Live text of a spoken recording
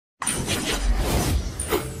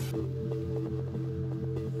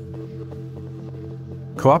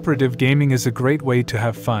Cooperative gaming is a great way to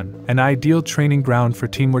have fun, an ideal training ground for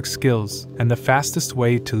teamwork skills, and the fastest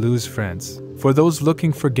way to lose friends. For those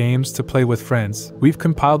looking for games to play with friends, we've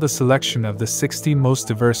compiled a selection of the 60 most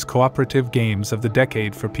diverse cooperative games of the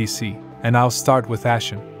decade for PC. And I'll start with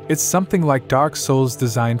Ashen. It's something like Dark Souls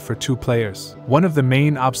designed for 2 players. One of the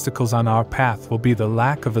main obstacles on our path will be the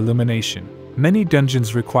lack of illumination. Many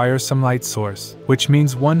dungeons require some light source, which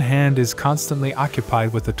means one hand is constantly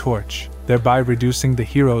occupied with a torch, thereby reducing the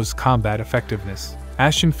hero's combat effectiveness.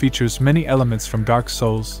 Ashen features many elements from Dark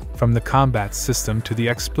Souls, from the combat system to the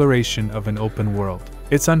exploration of an open world.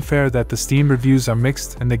 It's unfair that the Steam reviews are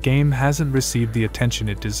mixed and the game hasn't received the attention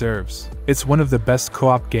it deserves. It's one of the best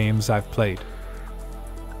co-op games I've played.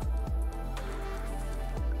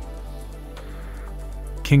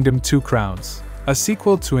 Kingdom 2 Crowns. A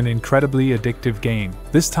sequel to an incredibly addictive game.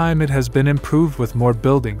 This time it has been improved with more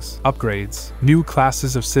buildings, upgrades, new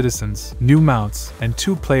classes of citizens, new mounts, and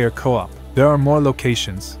 2-player co-op. There are more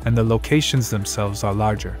locations, and the locations themselves are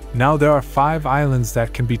larger. Now there are 5 islands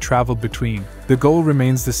that can be traveled between. The goal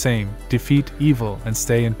remains the same: defeat evil and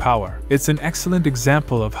stay in power. It's an excellent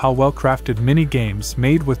example of how well-crafted mini-games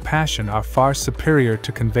made with passion are far superior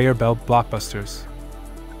to conveyor belt blockbusters.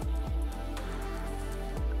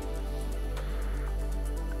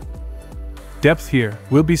 Depth here.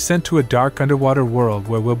 We'll be sent to a dark underwater world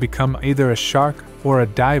where we'll become either a shark or a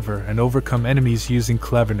diver and overcome enemies using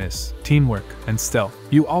cleverness, teamwork, and stealth.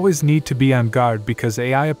 You always need to be on guard because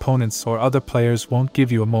AI opponents or other players won't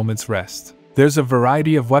give you a moment's rest. There's a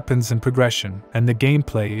variety of weapons and progression, and the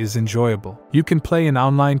gameplay is enjoyable. You can play in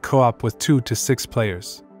online co-op with 2 to 6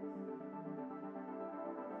 players.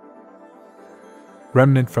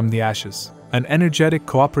 Remnant from the Ashes. An energetic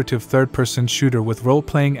cooperative third-person shooter with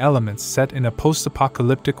role-playing elements set in a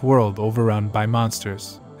post-apocalyptic world overrun by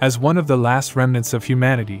monsters. As one of the last remnants of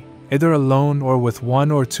humanity, either alone or with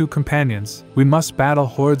 1 or 2 companions, we must battle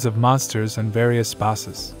hordes of monsters and various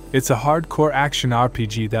bosses. It's a hardcore action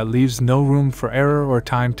RPG that leaves no room for error or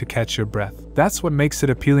time to catch your breath. That's what makes it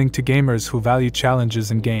appealing to gamers who value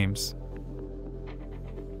challenges in games.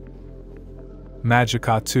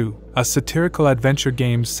 Magicka 2, a satirical adventure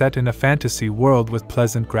game set in a fantasy world with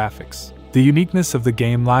pleasant graphics. The uniqueness of the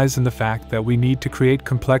game lies in the fact that we need to create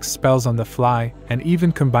complex spells on the fly and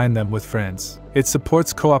even combine them with friends. It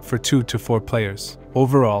supports co-op for 2 to 4 players.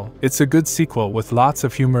 Overall, it's a good sequel with lots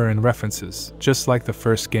of humor and references, just like the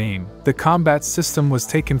first game. The combat system was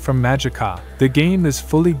taken from Magicka. The game is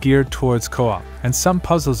fully geared towards co-op, and some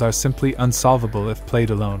puzzles are simply unsolvable if played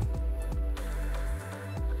alone.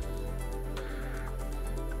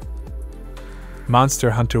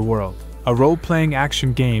 Monster Hunter World, a role-playing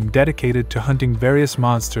action game dedicated to hunting various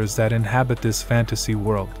monsters that inhabit this fantasy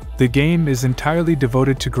world. The game is entirely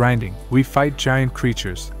devoted to grinding. We fight giant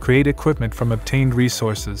creatures, create equipment from obtained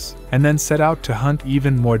resources, and then set out to hunt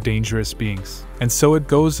even more dangerous beings. And so it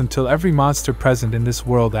goes until every monster present in this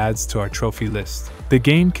world adds to our trophy list. The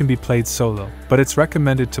game can be played solo, but it's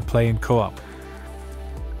recommended to play in co-op.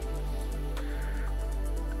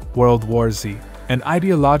 World War Z, an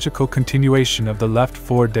ideological continuation of the Left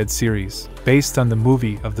 4 Dead series, based on the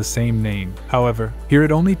movie of the same name. However, here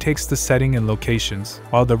it only takes the setting and locations,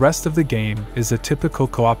 while the rest of the game is a typical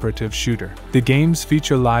cooperative shooter. The game's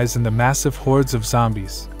feature lies in the massive hordes of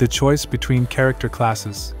zombies, the choice between character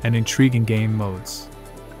classes, and intriguing game modes.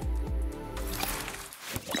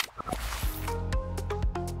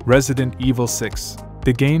 Resident Evil 6.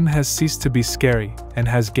 The game has ceased to be scary and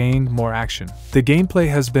has gained more action. The gameplay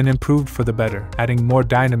has been improved for the better, adding more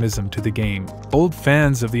dynamism to the game. Old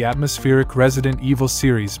fans of the atmospheric Resident Evil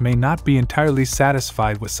series may not be entirely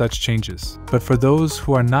satisfied with such changes, but for those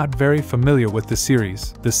who are not very familiar with the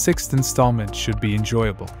series, the 6th installment should be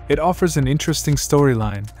enjoyable. It offers an interesting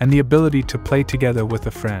storyline and the ability to play together with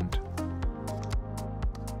a friend.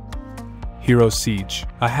 Hero Siege,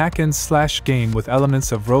 a hack-and-slash game with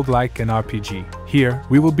elements of roguelike and RPG. Here,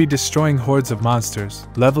 we will be destroying hordes of monsters,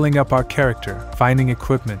 leveling up our character, finding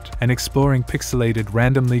equipment, and exploring pixelated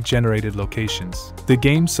randomly generated locations. The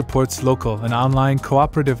game supports local and online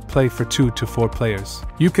cooperative play for 2 to 4 players.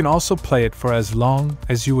 You can also play it for as long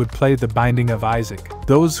as you would play The Binding of Isaac.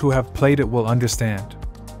 Those who have played it will understand.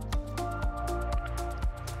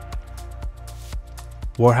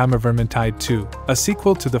 Warhammer Vermintide 2, a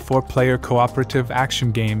sequel to the 4-player cooperative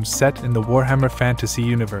action game set in the Warhammer fantasy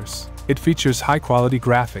universe. It features high-quality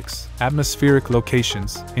graphics, atmospheric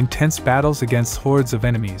locations, intense battles against hordes of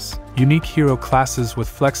enemies, unique hero classes with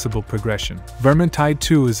flexible progression. Vermintide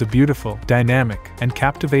 2 is a beautiful, dynamic, and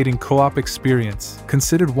captivating co-op experience,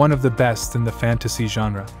 considered one of the best in the fantasy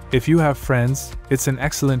genre. If you have friends, it's an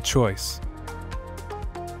excellent choice.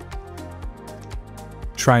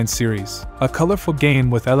 Trine series. A colorful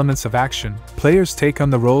game with elements of action, players take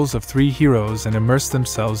on the roles of 3 heroes and immerse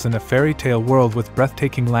themselves in a fairy tale world with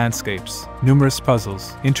breathtaking landscapes, numerous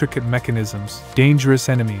puzzles, intricate mechanisms, dangerous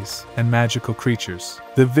enemies, and magical creatures.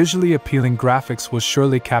 The visually appealing graphics will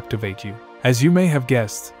surely captivate you. As you may have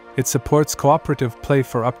guessed, it supports cooperative play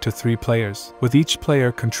for up to 3 players, with each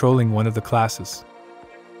player controlling one of the classes.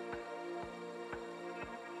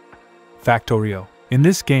 Factorio. In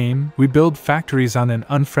this game, we build factories on an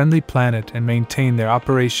unfriendly planet and maintain their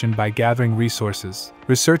operation by gathering resources,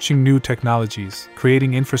 researching new technologies,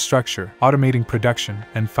 creating infrastructure, automating production,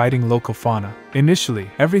 and fighting local fauna. Initially,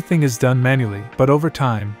 everything is done manually, but over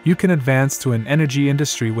time, you can advance to an energy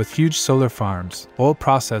industry with huge solar farms, oil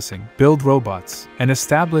processing, build robots, and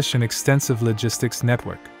establish an extensive logistics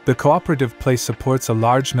network. The cooperative play supports a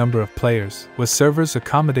large number of players, with servers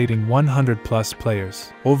accommodating 100+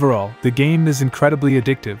 players. Overall, the game is incredibly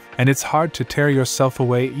addictive, and it's hard to tear yourself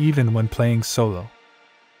away even when playing solo.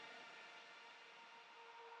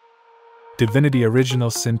 Divinity Original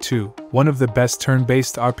Sin 2, one of the best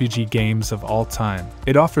turn-based RPG games of all time.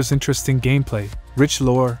 It offers interesting gameplay, rich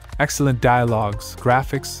lore, excellent dialogues,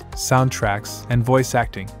 graphics, soundtracks, and voice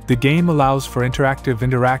acting. The game allows for interactive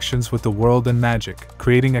interactions with the world and magic,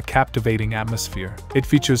 creating a captivating atmosphere. It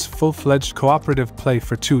features full-fledged cooperative play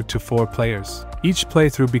for 2 to 4 players. Each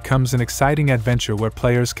playthrough becomes an exciting adventure where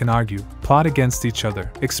players can argue, plot against each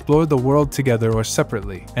other, explore the world together or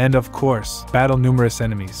separately, and of course, battle numerous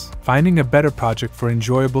enemies. Finding a better project for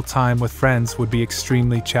enjoyable time with friends would be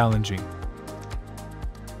extremely challenging.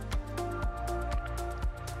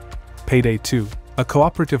 Payday 2, a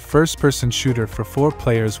cooperative first-person shooter for 4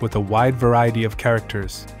 players with a wide variety of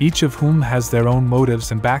characters, each of whom has their own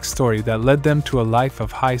motives and backstory that led them to a life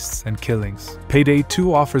of heists and killings. Payday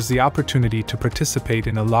 2 offers the opportunity to participate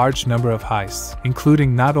in a large number of heists,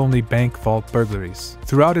 including not only bank vault burglaries.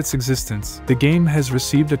 Throughout its existence, the game has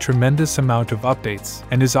received a tremendous amount of updates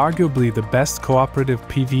and is arguably the best cooperative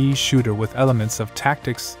PvE shooter with elements of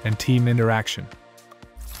tactics and team interaction.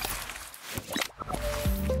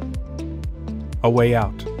 A Way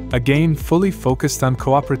Out, a game fully focused on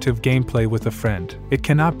cooperative gameplay with a friend. It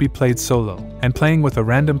cannot be played solo, and playing with a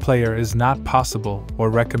random player is not possible or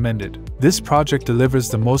recommended. This project delivers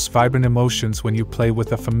the most vibrant emotions when you play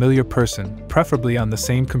with a familiar person, preferably on the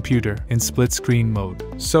same computer in split-screen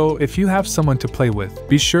mode. So, if you have someone to play with,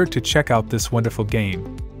 be sure to check out this wonderful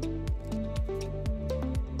game.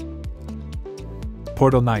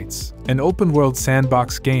 Portal Knights, an open-world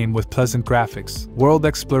sandbox game with pleasant graphics, world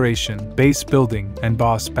exploration, base building, and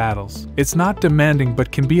boss battles. It's not demanding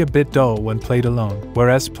but can be a bit dull when played alone,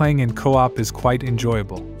 whereas playing in co-op is quite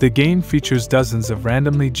enjoyable. The game features dozens of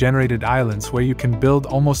randomly generated islands where you can build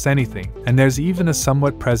almost anything, and there's even a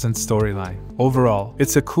somewhat present storyline. Overall,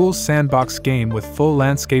 it's a cool sandbox game with full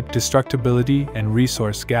landscape destructibility and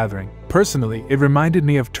resource gathering. Personally, it reminded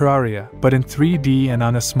me of Terraria, but in 3D and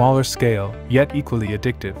on a smaller scale, yet equally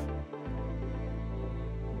addictive.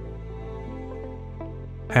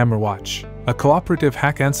 Hammerwatch, a cooperative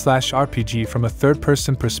hack-and-slash RPG from a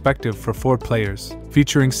third-person perspective for 4 players,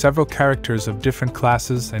 featuring several characters of different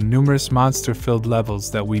classes and numerous monster-filled levels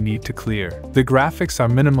that we need to clear. The graphics are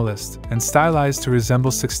minimalist and stylized to resemble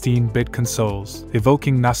 16-bit consoles,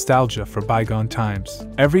 evoking nostalgia for bygone times.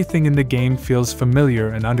 Everything in the game feels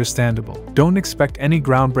familiar and understandable. Don't expect any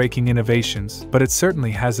groundbreaking innovations, but it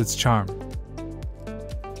certainly has its charm.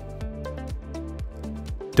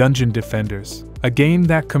 Dungeon Defenders, a game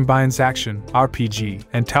that combines action, RPG,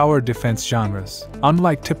 and tower defense genres.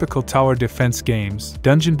 Unlike typical tower defense games,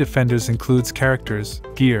 Dungeon Defenders includes characters,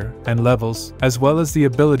 gear, and levels, as well as the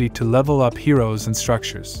ability to level up heroes and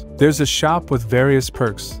structures. There's a shop with various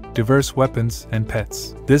perks, diverse weapons, and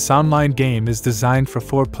pets. This online game is designed for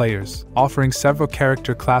 4 players, offering several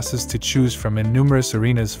character classes to choose from and numerous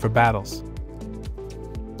arenas for battles.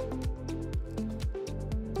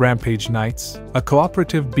 Rampage Knights, a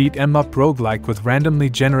cooperative beat-em-up roguelike with randomly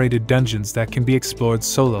generated dungeons that can be explored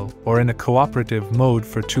solo or in a cooperative mode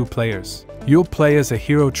for 2 players. You'll play as a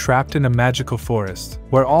hero trapped in a magical forest,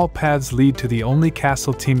 where all paths lead to the only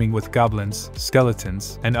castle teeming with goblins,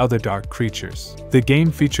 skeletons, and other dark creatures. The game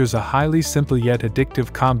features a highly simple yet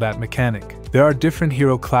addictive combat mechanic. There are different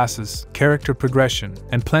hero classes, character progression,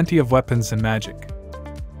 and plenty of weapons and magic.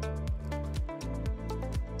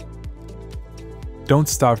 Don't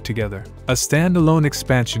Starve Together, a standalone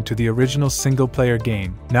expansion to the original single-player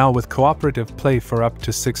game, now with cooperative play for up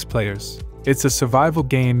to 6 players. It's a survival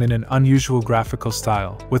game in an unusual graphical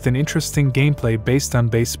style, with an interesting gameplay based on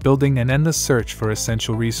base building and endless search for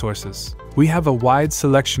essential resources. We have a wide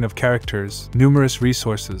selection of characters, numerous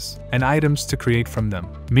resources, and items to create from them.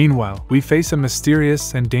 Meanwhile, we face a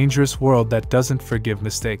mysterious and dangerous world that doesn't forgive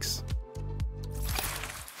mistakes.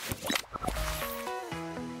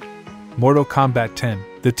 Mortal Kombat 10,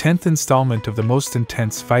 the 10th installment of the most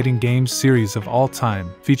intense fighting game series of all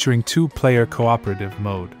time, featuring 2-player cooperative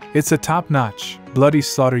mode. It's a top-notch, bloody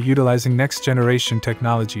slaughter utilizing next-generation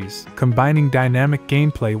technologies, combining dynamic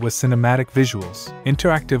gameplay with cinematic visuals.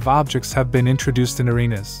 Interactive objects have been introduced in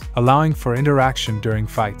arenas, allowing for interaction during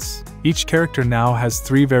fights. Each character now has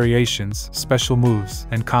 3 variations, special moves,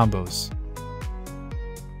 and combos.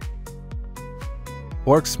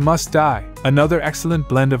 ORCS Must Die, another excellent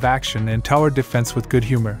blend of action and tower defense with good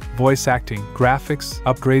humor, voice acting, graphics,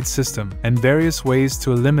 upgrade system, and various ways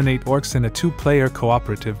to eliminate orcs in a 2-player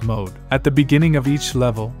cooperative mode. At the beginning of each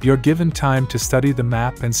level, you're given time to study the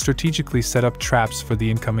map and strategically set up traps for the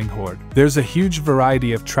incoming horde. There's a huge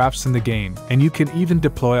variety of traps in the game, and you can even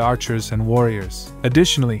deploy archers and warriors.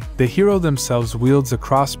 Additionally, the hero themselves wields a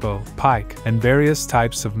crossbow, pike, and various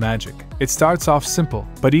types of magic. It starts off simple,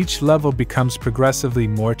 but each level becomes progressively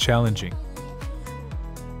more challenging.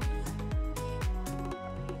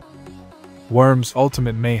 Worms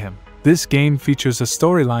Ultimate Mayhem. This game features a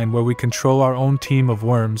storyline where we control our own team of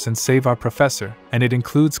worms and save our professor, and it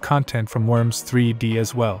includes content from Worms 3D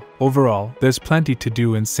as well. Overall, there's plenty to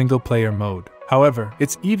do in single-player mode. However,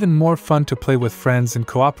 it's even more fun to play with friends in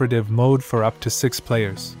cooperative mode for up to 6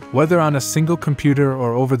 players. Whether on a single computer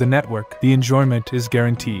or over the network, the enjoyment is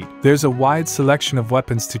guaranteed. There's a wide selection of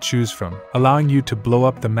weapons to choose from, allowing you to blow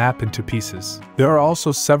up the map into pieces. There are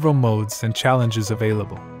also several modes and challenges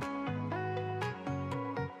available.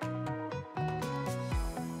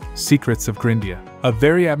 Secrets of Grindea, a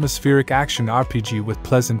very atmospheric action RPG with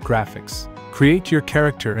pleasant graphics. Create your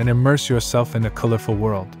character and immerse yourself in a colorful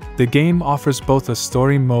world. The game offers both a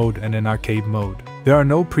story mode and an arcade mode. There are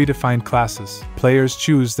no predefined classes. Players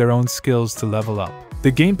choose their own skills to level up.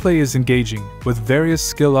 The gameplay is engaging, with various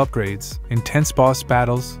skill upgrades, intense boss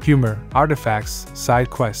battles, humor, artifacts, side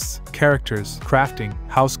quests, characters, crafting,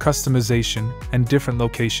 house customization, and different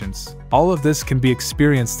locations. All of this can be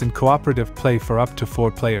experienced in cooperative play for up to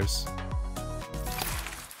 4 players.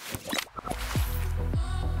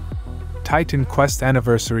 Titan Quest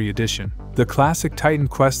Anniversary Edition. The classic Titan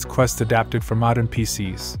Quest adapted for modern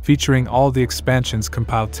PCs, featuring all the expansions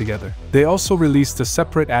compiled together. They also released a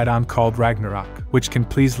separate add-on called Ragnarok, which can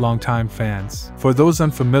please longtime fans. For those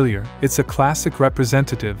unfamiliar, it's a classic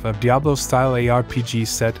representative of Diablo-style ARPG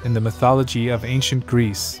set in the mythology of ancient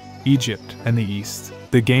Greece, Egypt, and the East.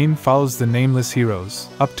 The game follows the nameless heroes,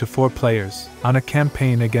 up to 4 players, on a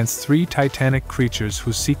campaign against 3 titanic creatures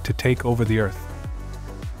who seek to take over the Earth.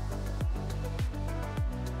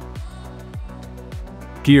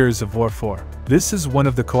 Gears of War 4. This is one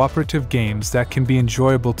of the cooperative games that can be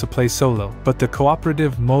enjoyable to play solo, but the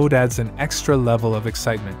cooperative mode adds an extra level of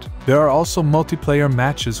excitement. There are also multiplayer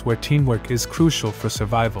matches where teamwork is crucial for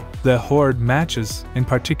survival. The Horde matches, in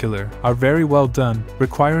particular, are very well done,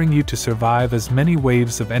 requiring you to survive as many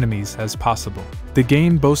waves of enemies as possible. The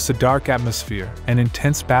game boasts a dark atmosphere and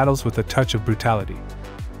intense battles with a touch of brutality.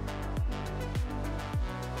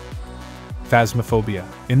 Phasmophobia.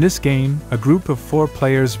 In this game, a group of 4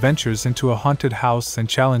 players ventures into a haunted house and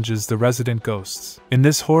challenges the resident ghosts. In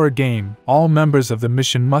this horror game, all members of the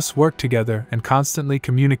mission must work together and constantly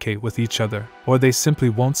communicate with each other, or they simply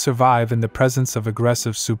won't survive in the presence of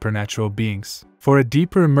aggressive supernatural beings. For a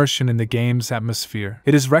deeper immersion in the game's atmosphere,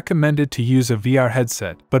 it is recommended to use a VR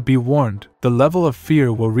headset, but be warned, the level of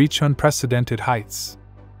fear will reach unprecedented heights.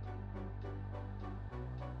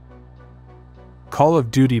 Call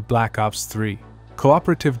of Duty Black Ops 3.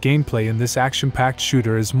 Cooperative gameplay in this action-packed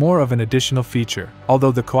shooter is more of an additional feature,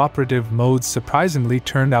 although the cooperative modes surprisingly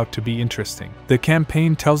turned out to be interesting. The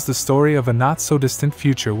campaign tells the story of a not-so-distant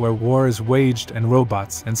future where war is waged and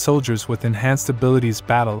robots and soldiers with enhanced abilities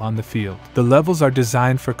battle on the field. The levels are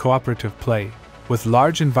designed for cooperative play, with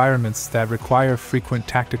large environments that require frequent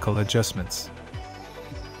tactical adjustments.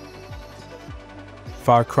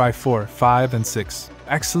 Far Cry 4, 5, and 6.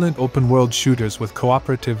 Excellent open-world shooters with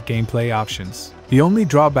cooperative gameplay options. The only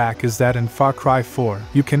drawback is that in Far Cry 4,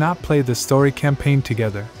 you cannot play the story campaign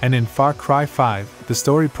together, and in Far Cry 5, the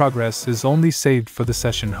story progress is only saved for the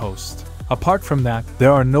session host. Apart from that,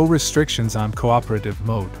 there are no restrictions on cooperative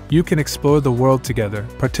mode. You can explore the world together,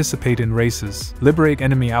 participate in races, liberate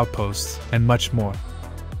enemy outposts, and much more.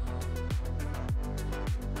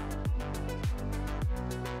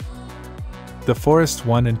 The Forest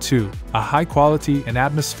 1 and 2, a high-quality and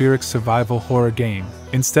atmospheric survival horror game.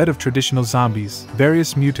 Instead of traditional zombies,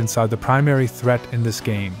 various mutants are the primary threat in this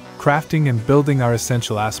game. crafting and building are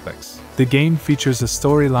essential aspects. The game features a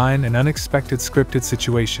storyline and unexpected scripted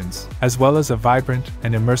situations, as well as a vibrant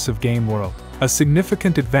and immersive game world. A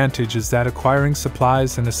significant advantage is that acquiring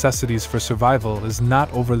supplies and necessities for survival is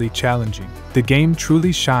not overly challenging. The game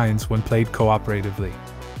truly shines when played cooperatively.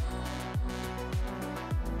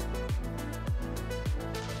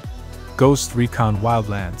 Ghost Recon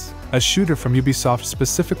Wildlands, a shooter from Ubisoft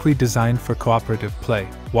specifically designed for cooperative play.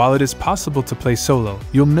 While it is possible to play solo,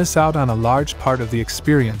 you'll miss out on a large part of the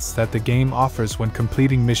experience that the game offers when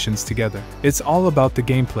completing missions together. It's all about the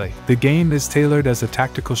gameplay. The game is tailored as a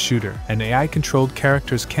tactical shooter, and AI-controlled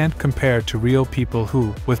characters can't compare to real people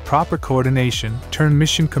who, with proper coordination, turn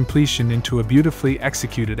mission completion into a beautifully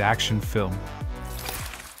executed action film.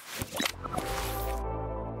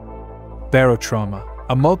 Barotrauma,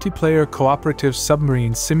 a multiplayer cooperative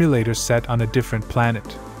submarine simulator set on a different planet.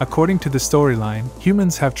 According to the storyline,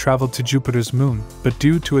 humans have traveled to Jupiter's moon, but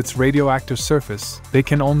due to its radioactive surface, they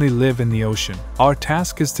can only live in the ocean. Our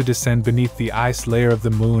task is to descend beneath the ice layer of the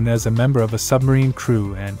moon as a member of a submarine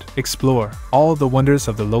crew and explore all the wonders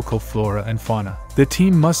of the local flora and fauna. The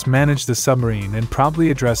team must manage the submarine and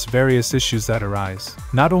promptly address various issues that arise,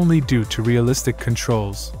 not only due to realistic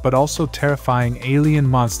controls, but also terrifying alien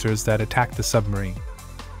monsters that attack the submarine.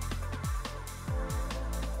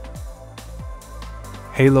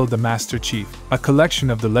 Halo the Master Chief, a collection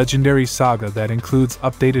of the legendary saga that includes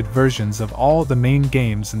updated versions of all the main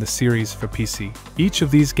games in the series for PC. Each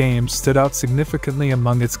of these games stood out significantly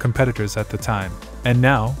among its competitors at the time. And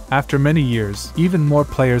now, after many years, even more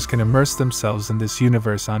players can immerse themselves in this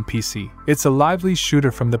universe on PC. It's a lively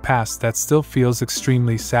shooter from the past that still feels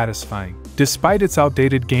extremely satisfying. Despite its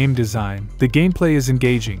outdated game design, the gameplay is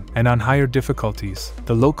engaging, and on higher difficulties,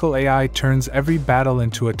 the local AI turns every battle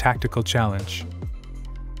into a tactical challenge.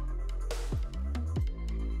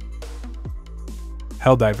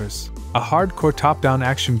 HELLDIVERS, a hardcore top-down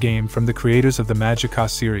action game from the creators of the Magicka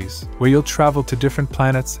series, where you'll travel to different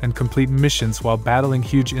planets and complete missions while battling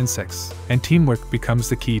huge insects, and teamwork becomes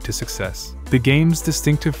the key to success. The game's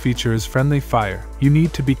distinctive feature is friendly fire. You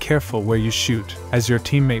need to be careful where you shoot, as your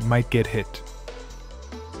teammate might get hit.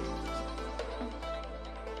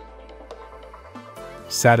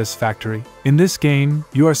 Satisfactory. In this game,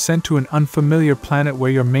 you are sent to an unfamiliar planet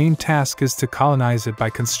where your main task is to colonize it by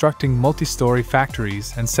constructing multi-story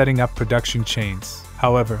factories and setting up production chains.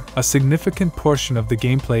 However, a significant portion of the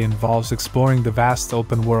gameplay involves exploring the vast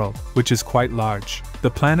open world, which is quite large.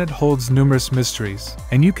 The planet holds numerous mysteries,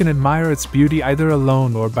 and you can admire its beauty either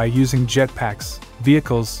alone or by using jetpacks,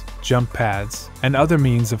 vehicles, jump pads, and other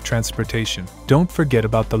means of transportation. Don't forget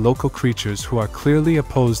about the local creatures who are clearly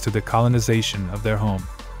opposed to the colonization of their home.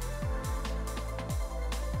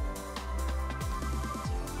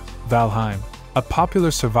 Valheim, a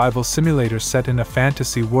popular survival simulator set in a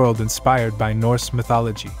fantasy world inspired by Norse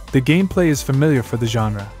mythology. The gameplay is familiar for the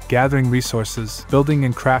genre, gathering resources, building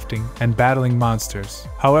and crafting, and battling monsters.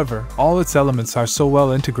 However, all its elements are so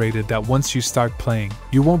well integrated that once you start playing,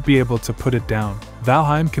 you won't be able to put it down.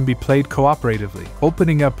 Valheim can be played cooperatively,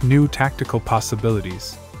 opening up new tactical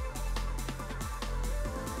possibilities.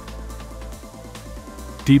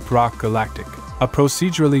 Deep Rock Galactic, a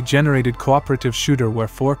procedurally generated cooperative shooter where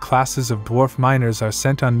 4 classes of dwarf miners are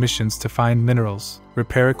sent on missions to find minerals,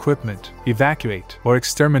 repair equipment, evacuate, or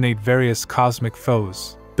exterminate various cosmic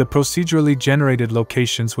foes. The procedurally generated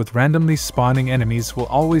locations with randomly spawning enemies will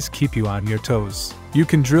always keep you on your toes. You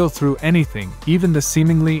can drill through anything, even the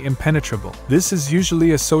seemingly impenetrable. This is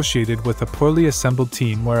usually associated with a poorly assembled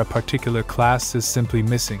team where a particular class is simply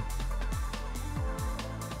missing.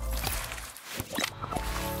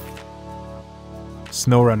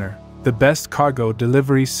 SnowRunner, the best cargo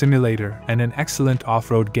delivery simulator and an excellent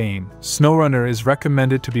off-road game. SnowRunner is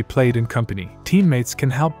recommended to be played in company. Teammates can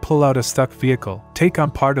help pull out a stuck vehicle, take on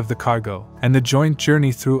part of the cargo, and the joint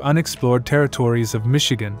journey through unexplored territories of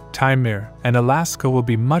Michigan, Taimyr, and Alaska will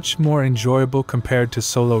be much more enjoyable compared to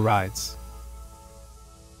solo rides.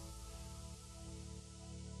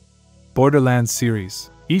 Borderlands Series.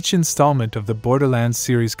 Each installment of the Borderlands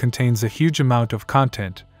series contains a huge amount of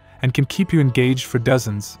content, and can keep you engaged for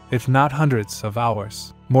dozens, if not hundreds, of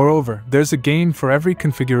hours. Moreover, there's a game for every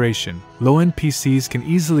configuration. Low-end PCs can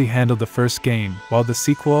easily handle the first game, while the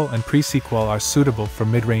sequel and pre-sequel are suitable for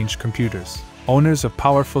mid-range computers. Owners of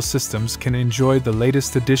powerful systems can enjoy the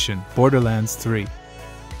latest edition, Borderlands 3.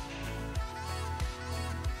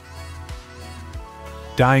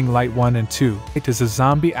 Dying Light 1 and 2. It is a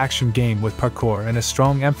zombie action game with parkour and a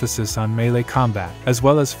strong emphasis on melee combat, as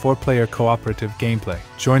well as 4-player cooperative gameplay.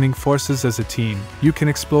 Joining forces as a team, you can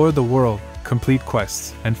explore the world, complete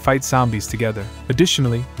quests, and fight zombies together.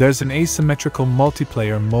 Additionally, there's an asymmetrical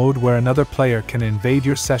multiplayer mode where another player can invade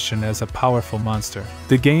your session as a powerful monster.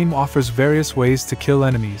 The game offers various ways to kill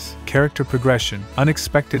enemies, character progression,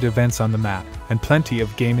 unexpected events on the map, and plenty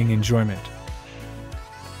of gaming enjoyment.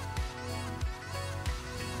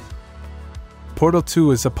 Portal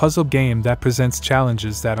 2 is a puzzle game that presents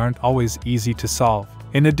challenges that aren't always easy to solve.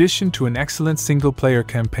 In addition to an excellent single-player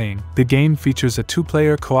campaign, the game features a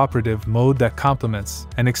two-player cooperative mode that complements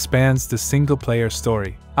and expands the single-player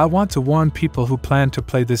story. I want to warn people who plan to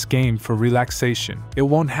play this game for relaxation. It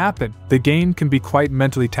won't happen. The game can be quite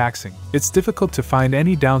mentally taxing. It's difficult to find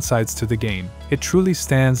any downsides to the game. It truly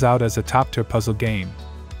stands out as a top-tier puzzle game.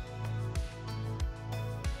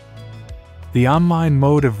 The online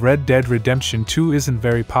mode of Red Dead Redemption 2 isn't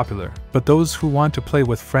very popular, but those who want to play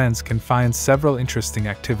with friends can find several interesting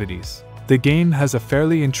activities. The game has a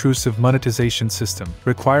fairly intrusive monetization system,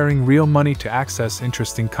 requiring real money to access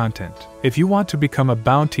interesting content. If you want to become a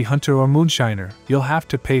bounty hunter or moonshiner, you'll have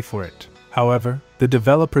to pay for it. However, the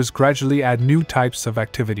developers gradually add new types of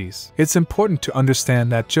activities. It's important to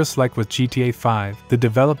understand that just like with GTA 5, the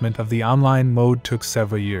development of the online mode took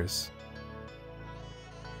several years.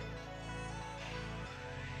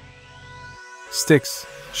 Styx,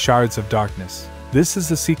 Shards of Darkness. This is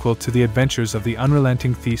the sequel to the adventures of the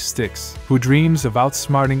unrelenting thief Styx, who dreams of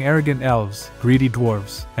outsmarting arrogant elves, greedy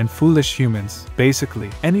dwarves, and foolish humans, basically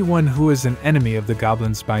anyone who is an enemy of the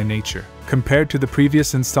goblins by nature. Compared to the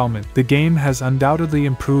previous installment, the game has undoubtedly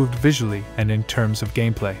improved visually and in terms of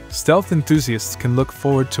gameplay. Stealth enthusiasts can look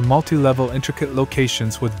forward to multi-level intricate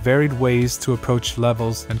locations with varied ways to approach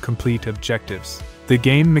levels and complete objectives. The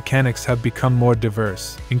game mechanics have become more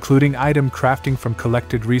diverse, including item crafting from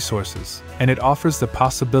collected resources, and it offers the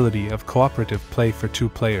possibility of cooperative play for 2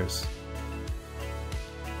 players.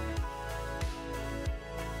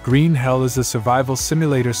 Green Hell is a survival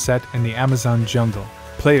simulator set in the Amazon jungle.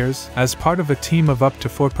 Players, as part of a team of up to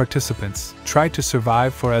 4 participants, try to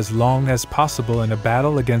survive for as long as possible in a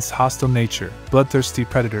battle against hostile nature, bloodthirsty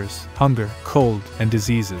predators, hunger, cold, and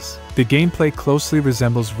diseases. The gameplay closely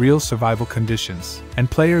resembles real survival conditions,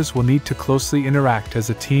 and players will need to closely interact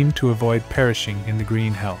as a team to avoid perishing in the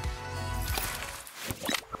Green Hell.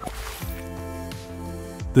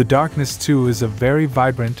 The Darkness 2 is a very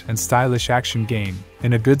vibrant and stylish action game,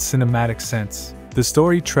 in a good cinematic sense. The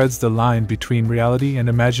story treads the line between reality and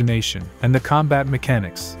imagination, and the combat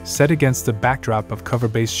mechanics, set against the backdrop of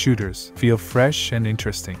cover-based shooters, feel fresh and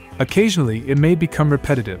interesting. Occasionally, it may become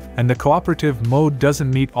repetitive, and the cooperative mode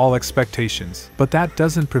doesn't meet all expectations, but that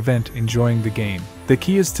doesn't prevent enjoying the game. The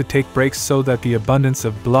key is to take breaks so that the abundance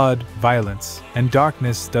of blood, violence, and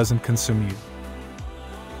darkness doesn't consume you.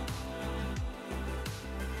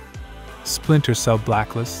 Splinter Cell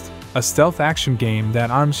Blacklist, a stealth action game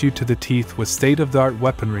that arms you to the teeth with state-of-the-art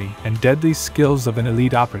weaponry and deadly skills of an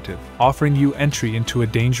elite operative, offering you entry into a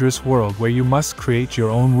dangerous world where you must create your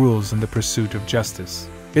own rules in the pursuit of justice.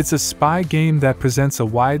 It's a spy game that presents a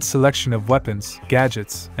wide selection of weapons,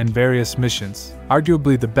 gadgets, and various missions,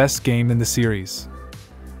 arguably the best game in the series.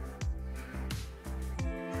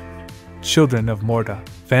 Children of Morta.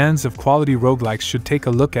 Fans of quality roguelikes should take a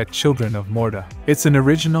look at Children of Morta. It's an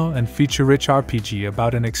original and feature-rich RPG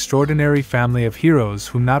about an extraordinary family of heroes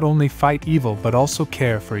who not only fight evil but also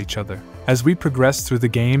care for each other. As we progress through the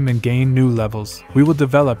game and gain new levels, we will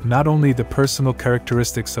develop not only the personal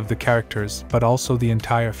characteristics of the characters but also the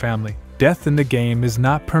entire family. Death in the game is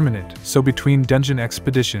not permanent, so between dungeon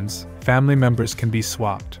expeditions, family members can be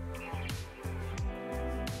swapped.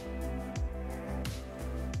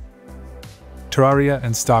 Terraria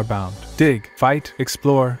and Starbound. Dig, fight,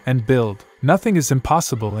 explore, and build. Nothing is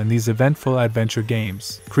impossible in these eventful adventure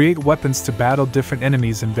games. Create weapons to battle different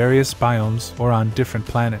enemies in various biomes or on different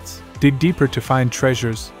planets. Dig deeper to find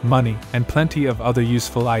treasures, money, and plenty of other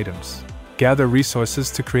useful items. Gather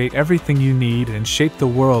resources to create everything you need and shape the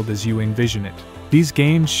world as you envision it. These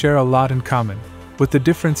games share a lot in common, with the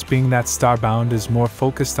difference being that Starbound is more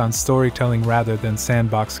focused on storytelling rather than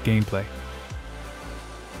sandbox gameplay.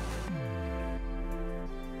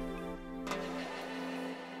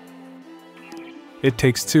 It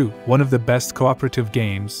Takes Two, one of the best cooperative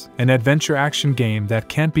games, an adventure action game that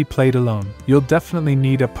can't be played alone. You'll definitely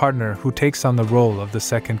need a partner who takes on the role of the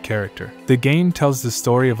second character. The game tells the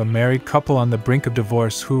story of a married couple on the brink of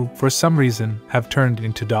divorce who, for some reason, have turned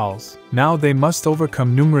into dolls. Now they must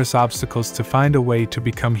overcome numerous obstacles to find a way to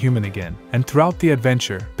become human again. And throughout the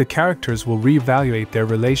adventure, the characters will reevaluate their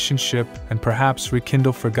relationship and perhaps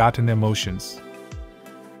rekindle forgotten emotions.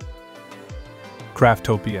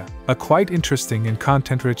 Craftopia, a quite interesting and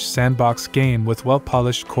content-rich sandbox game with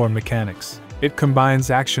well-polished core mechanics. It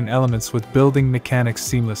combines action elements with building mechanics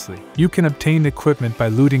seamlessly. You can obtain equipment by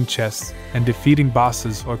looting chests and defeating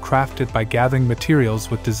bosses, or craft it by gathering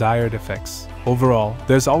materials with desired effects. Overall,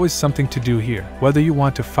 there's always something to do here, whether you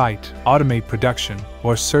want to fight, automate production,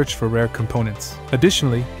 or search for rare components.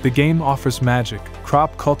 Additionally, the game offers magic,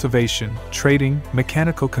 crop cultivation, trading,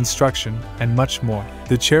 mechanical construction, and much more.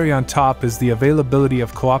 The cherry on top is the availability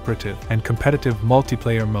of cooperative and competitive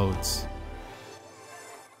multiplayer modes.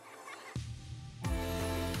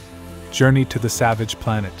 Journey to the Savage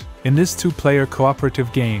Planet. In this two-player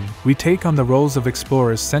cooperative game, we take on the roles of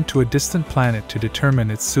explorers sent to a distant planet to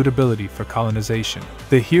determine its suitability for colonization.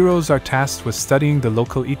 The heroes are tasked with studying the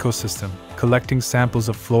local ecosystem, collecting samples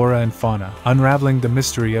of flora and fauna, unraveling the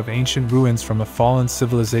mystery of ancient ruins from a fallen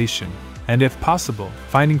civilization, and if possible,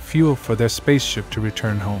 finding fuel for their spaceship to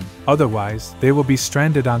return home. Otherwise, they will be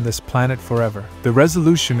stranded on this planet forever. The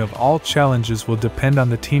resolution of all challenges will depend on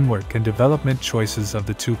the teamwork and development choices of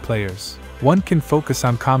the two players. One can focus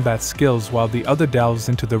on combat skills while the other delves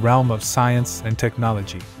into the realm of science and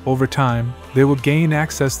technology. Over time, they will gain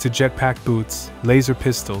access to jetpack boots, laser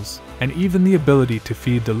pistols, and even the ability to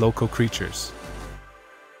feed the local creatures.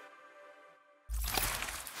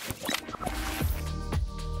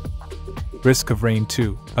 Risk of Rain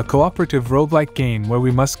 2, a cooperative roguelike game where we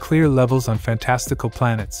must clear levels on fantastical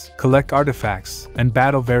planets, collect artifacts, and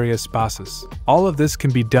battle various bosses. All of this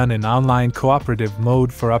can be done in online cooperative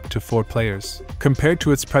mode for up to 4 players. Compared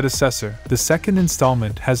to its predecessor, the second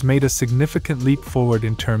installment has made a significant leap forward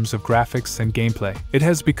in terms of graphics and gameplay. It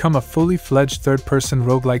has become a fully fledged third-person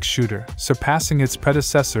roguelike shooter, surpassing its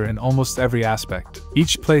predecessor in almost every aspect.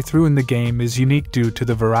 Each playthrough in the game is unique due to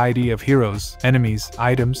the variety of heroes, enemies,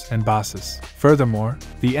 items, and bosses. Furthermore,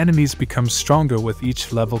 the enemies become stronger with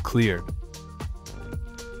each level cleared.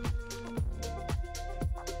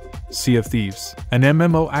 Sea of Thieves, an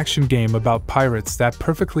MMO action game about pirates that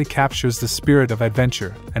perfectly captures the spirit of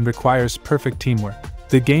adventure and requires perfect teamwork.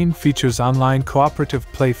 The game features online cooperative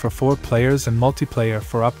play for 4 players and multiplayer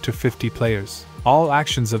for up to 50 players. All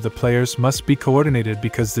actions of the players must be coordinated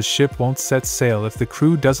because the ship won't set sail if the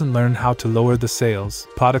crew doesn't learn how to lower the sails,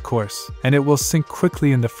 plot a course, and it will sink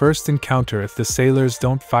quickly in the first encounter if the sailors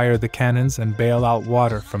don't fire the cannons and bail out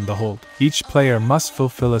water from the hold. Each player must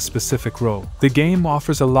fulfill a specific role. The game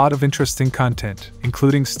offers a lot of interesting content,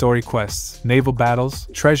 including story quests, naval battles,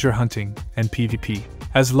 treasure hunting, and PvP.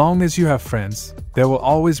 As long as you have friends, there will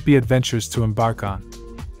always be adventures to embark on.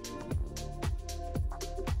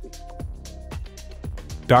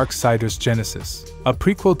 Darksiders Genesis, a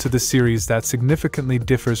prequel to the series that significantly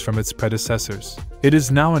differs from its predecessors. It is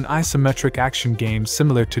now an isometric action game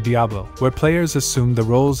similar to Diablo, where players assume the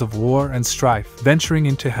roles of war and strife, venturing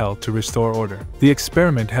into hell to restore order. The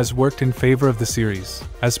experiment has worked in favor of the series,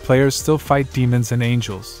 as players still fight demons and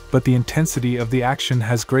angels, but the intensity of the action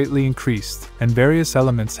has greatly increased, and various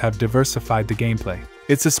elements have diversified the gameplay.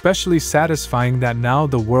 It's especially satisfying that now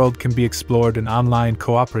the world can be explored in online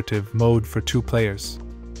cooperative mode for 2 players.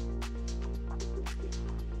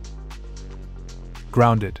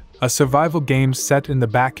 Grounded, a survival game set in the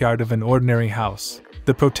backyard of an ordinary house.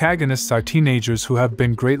 The protagonists are teenagers who have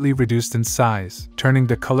been greatly reduced in size, turning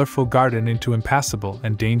the colorful garden into impassable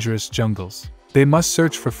and dangerous jungles. They must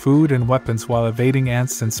search for food and weapons while evading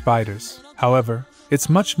ants and spiders. However, it's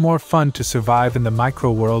much more fun to survive in the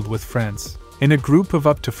micro-world with friends. In a group of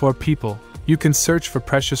up to 4 people, you can search for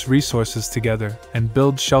precious resources together and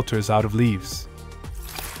build shelters out of leaves.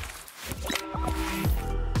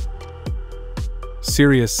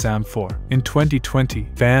 Serious Sam 4. In 2020,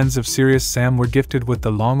 fans of Serious Sam were gifted with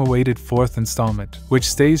the long-awaited 4th installment, which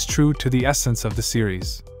stays true to the essence of the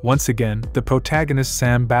series. Once again, the protagonist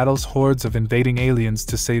Sam battles hordes of invading aliens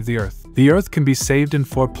to save the Earth. The Earth can be saved in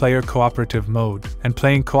 4-player cooperative mode, and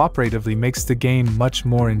playing cooperatively makes the game much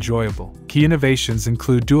more enjoyable. Key innovations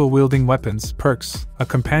include dual-wielding weapons, perks, a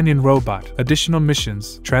companion robot, additional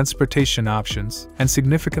missions, transportation options, and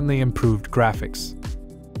significantly improved graphics.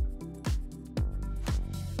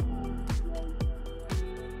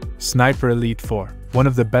 Sniper Elite 4, one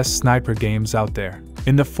of the best sniper games out there.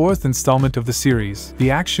 In the 4th installment of the series,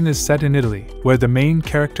 the action is set in Italy, where the main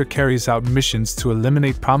character carries out missions to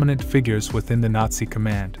eliminate prominent figures within the Nazi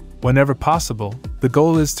command. Whenever possible, the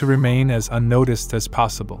goal is to remain as unnoticed as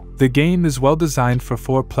possible. The game is well designed for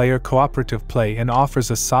 4-player cooperative play and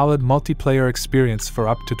offers a solid multiplayer experience for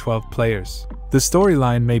up to 12 players. The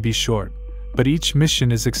storyline may be short, but each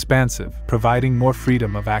mission is expansive, providing more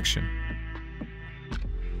freedom of action.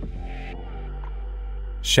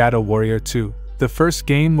 Shadow Warrior 2. The first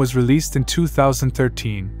game was released in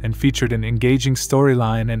 2013 and featured an engaging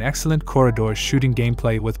storyline and excellent corridor shooting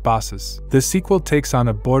gameplay with bosses. The sequel takes on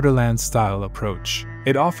a Borderlands-style approach.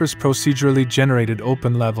 It offers procedurally generated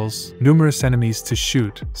open levels, numerous enemies to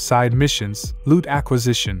shoot, side missions, loot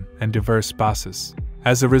acquisition, and diverse bosses.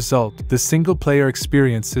 As a result, the single-player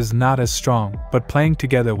experience is not as strong, but playing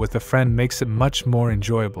together with a friend makes it much more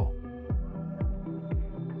enjoyable.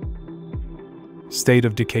 State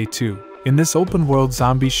of Decay 2. In this open-world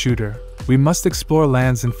zombie shooter, we must explore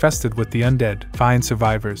lands infested with the undead, find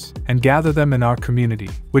survivors, and gather them in our community,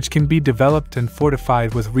 which can be developed and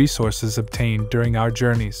fortified with resources obtained during our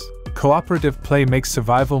journeys. Cooperative play makes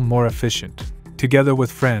survival more efficient. Together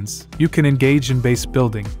with friends, you can engage in base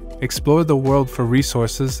building, explore the world for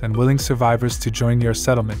resources and willing survivors to join your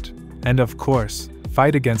settlement, and of course,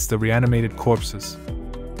 fight against the reanimated corpses.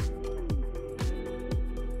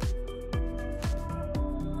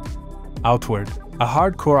 Outward, a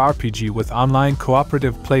hardcore RPG with online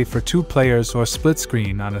cooperative play for 2 players or split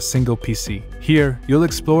screen on a single PC. Here, you'll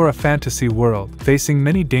explore a fantasy world, facing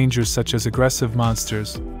many dangers such as aggressive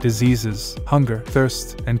monsters, diseases, hunger,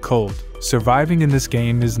 thirst, and cold. Surviving in this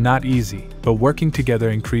game is not easy, but working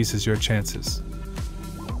together increases your chances.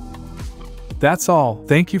 That's all.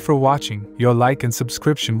 Thank you for watching. Your like and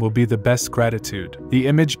subscription will be the best gratitude. The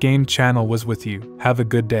Image Game channel was with you. Have a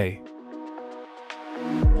good day.